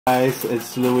Guys,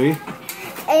 it's Louis.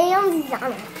 And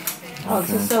Yana. Oh,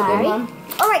 this is so good, Mom.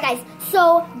 Alright guys,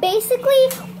 so basically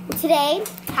today,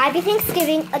 happy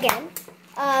Thanksgiving again.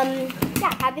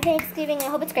 Yeah, happy Thanksgiving. I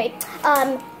hope it's great.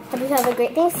 Hope you have a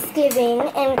great Thanksgiving,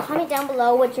 and comment down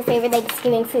below what your favorite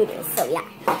Thanksgiving food is. So yeah.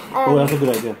 Oh, that's a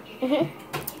good idea.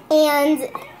 And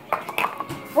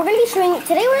we're gonna be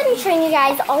showing you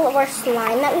guys all of our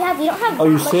slime that we have. We don't have. Oh,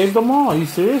 you saved them all? Are you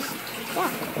serious? Yeah.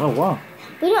 Oh wow.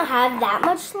 We don't have that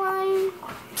much slime.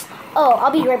 Oh, I'll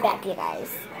be right back, you guys.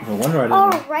 No wonder I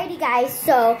didn't. Alrighty, guys.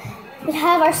 So we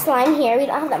have our slime here. We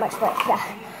don't have that much, but yeah.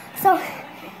 So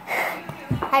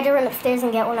I had to run upstairs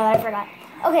and get one. I forgot.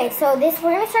 Okay, so we're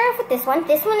gonna start off with this one.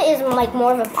 This one is like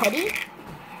more of a putty.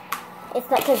 It's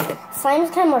not because slime is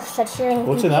kind of more stretchier and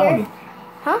What's in that one?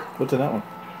 Huh? What's in that one?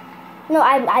 No,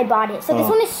 I bought it. So this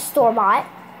one is store bought.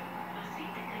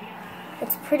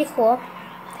 It's pretty cool.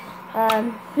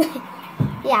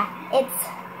 Yeah, it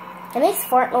makes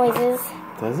fart noises.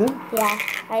 Does it? Yeah,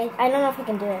 I don't know if I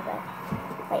can do it, but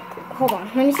like, hold on,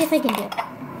 let me see if I can do it.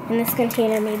 In this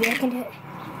container, maybe I can do it.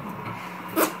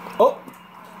 Oh,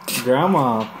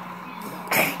 Grandma.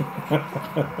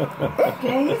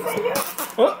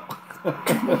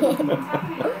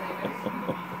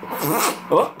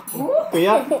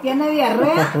 Yeah. ¿Tiene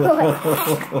diarrea?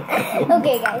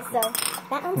 Okay, guys, so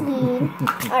that one's good.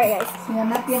 Alright, guys.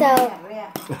 So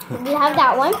we have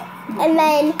that one, and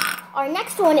then our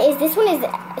next one is this one is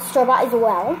store-bought as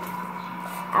well.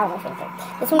 I don't know if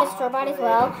it's this one is store-bought as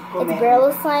well. It's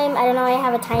barrel slime. I don't know. I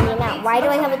have a tiny amount. Why do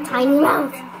I have a tiny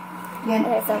amount?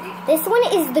 Okay, so this one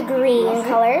is the green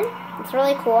color. It's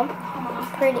really cool.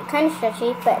 Pretty, kind of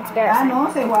stretchy, but it's barrel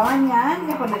slime.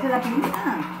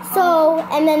 So,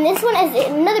 and then this one is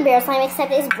another barrel slime,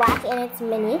 except it's black and it's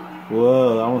mini.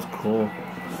 Whoa, that was cool.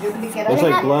 It's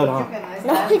like blood, huh?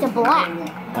 No, it's a black.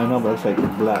 I know, but it's like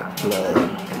black blood.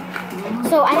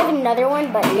 So I have another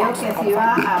one, but yeah.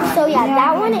 So yeah,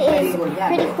 that one is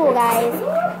pretty cool, guys.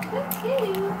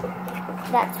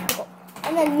 That's pretty cool.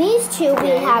 And then these two we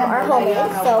have are homemade.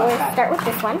 So we'll start with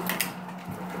this one.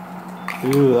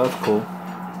 Ooh, that's cool.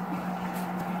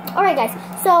 Alright, guys.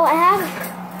 So I have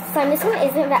some. This one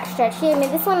isn't that stretchy. I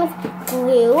made this one with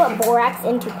glue, borax,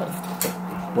 and toothpaste.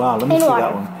 Wow, let me see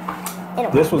that one.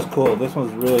 This one's cool. This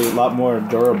one's really a lot more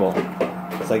durable.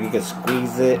 It's like you can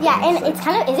squeeze it. Yeah, and it's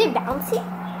kind of, is it bouncy?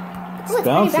 It's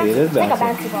bouncy. It is bouncy. It's like a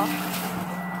bouncy ball.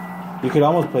 You could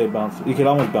almost play bounce. You could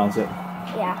almost bounce it.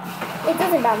 Yeah, it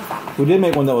doesn't bounce that. We did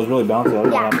make one that was really bouncy. I don't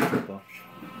know Yeah. what happened to it though.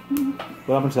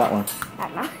 What happened to that one? I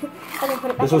don't know. Okay,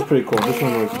 put it back This was in. pretty cool. This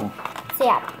one's really cool. So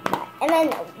yeah, and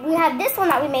then we have this one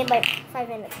that we made like 5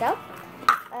 minutes ago.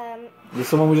 This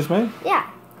is the one we just made? Yeah.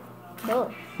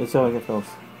 Cool. Let's see how it feels.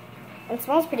 It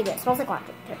smells pretty good. It smells like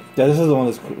latte. Yeah, this is the one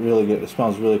that's really good. It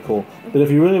smells really cool. But if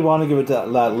you really want to give it that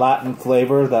Latin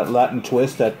flavor, that Latin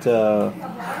twist, that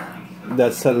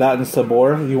Latin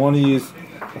sabor, you want to use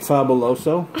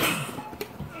Fabuloso.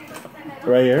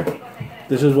 Right here.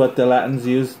 This is what the Latins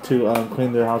use to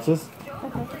clean their houses.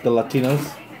 The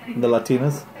Latinos. The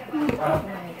Latinas.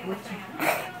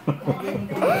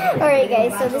 Alright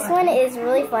guys, so this one is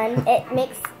really fun. It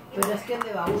makes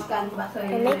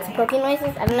poking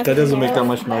noises. I don't know if that doesn't make that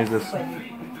much noises.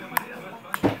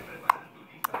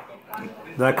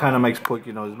 That kind of makes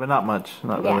poking noises, but not much.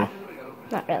 Not really.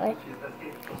 Not really.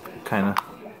 Kind of.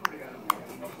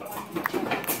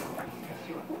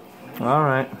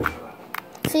 Alright.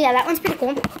 So yeah, that one's pretty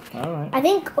cool. Alright. I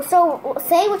think, so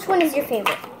say which one is your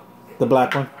favorite? The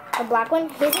black one? The black one?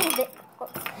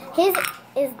 His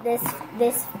is this.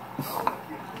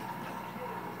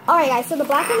 Alright guys, so the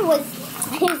black one was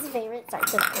his favorite. Sorry,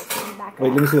 so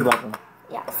wait, let me see the black one.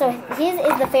 Yeah, so his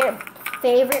is the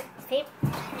favorite.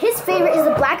 His favorite is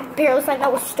the black barrel slime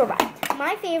that was store-bought.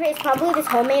 My favorite is probably this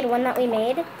homemade one that we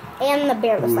made, and the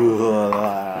barrel slime.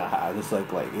 Just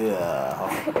like, yeah.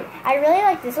 I really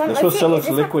like this one. This one still looks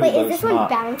liquidy, but is this one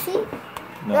bouncy?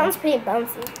 No. That one's pretty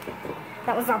bouncy.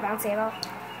 That one's not bouncy at all.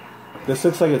 This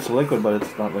looks like it's liquid, but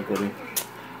it's not liquidy.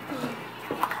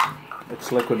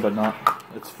 It's liquid, but not.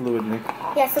 It's fluidly.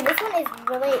 Yeah, so this one is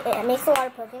really, it makes a lot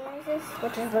of poking noises,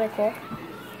 which is really cool.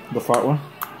 The fart one?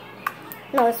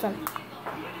 No, this one.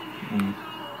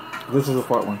 This is the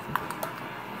fart one.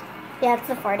 Yeah, it's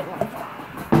the farting one.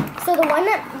 So the one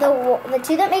that, the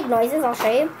two that make noises, I'll show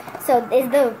you. So is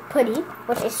the putty,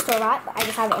 which is store-bought, but I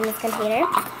just have it in this container.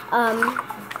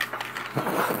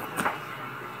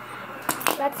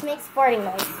 That makes farting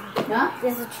noise. Huh?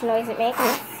 This is the noise it makes.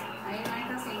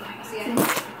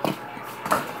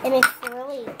 It makes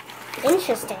really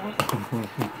Interesting.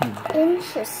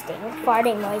 Interesting.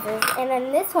 Farting noises. And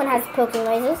then this one has poking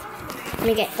noises. Let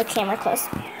me get the camera close.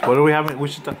 What are we having?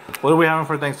 What are we having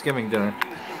for Thanksgiving dinner?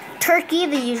 Turkey,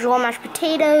 the usual, mashed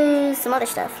potatoes, some other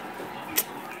stuff.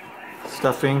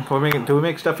 Stuffing. Do we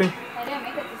make stuffing?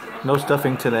 No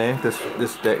stuffing today.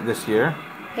 This year.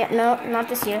 Yeah, no, not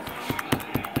this year.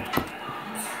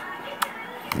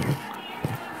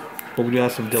 But we do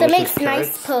have some So delicious it makes carrots.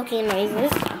 nice poking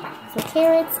noises. Some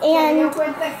carrots and...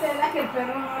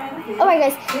 Alright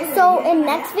guys, so in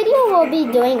next video we'll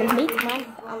be doing Meet My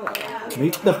Family.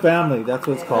 Meet the family. That's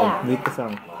what it's called. Yeah. Meet the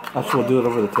family. Actually, we'll do it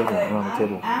over the table, around the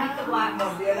table.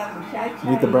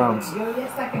 Meet the Browns.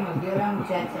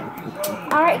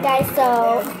 Alright guys,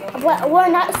 so we're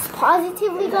not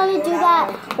positively going to do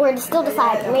that. We're still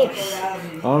deciding. Maybe.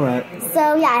 Alright.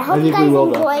 So yeah, I hope I you think guys we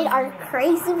will, enjoyed our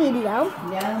crazy video.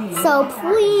 So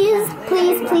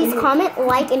please comment,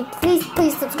 like, and please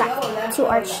subscribe to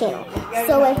our channel.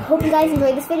 So I hope you guys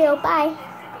enjoyed this video. Bye.